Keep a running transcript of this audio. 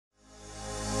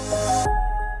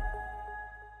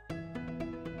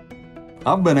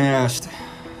I've been asked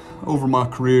over my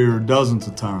career dozens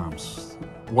of times,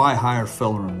 why hire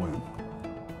Feller Wendt?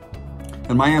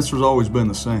 And my answer has always been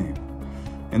the same.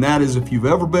 And that is, if you've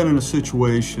ever been in a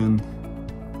situation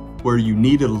where you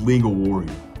needed a legal warrior,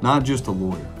 not just a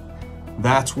lawyer,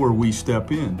 that's where we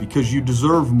step in, because you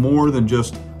deserve more than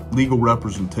just legal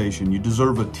representation. You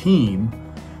deserve a team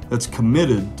that's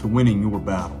committed to winning your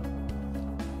battle.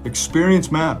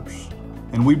 Experience matters,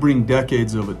 and we bring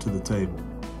decades of it to the table.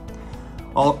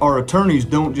 Our attorneys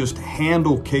don't just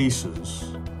handle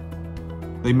cases,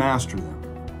 they master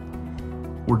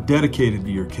them. We're dedicated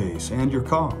to your case and your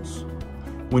cause.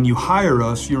 When you hire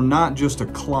us, you're not just a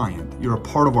client, you're a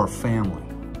part of our family.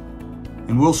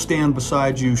 And we'll stand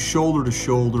beside you shoulder to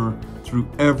shoulder through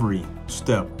every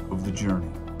step of the journey.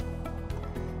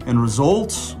 And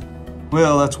results?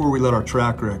 Well, that's where we let our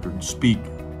track record speak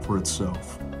for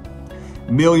itself.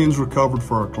 Millions recovered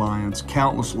for our clients,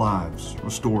 countless lives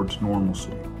restored to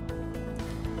normalcy.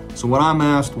 So when I'm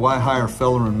asked why hire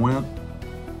Feller Wendt,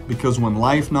 because when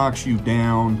life knocks you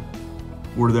down,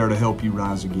 we're there to help you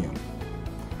rise again.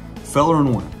 Feller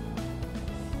Wendt,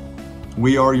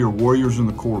 we are your warriors in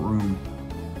the courtroom.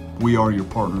 We are your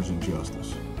partners in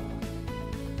justice.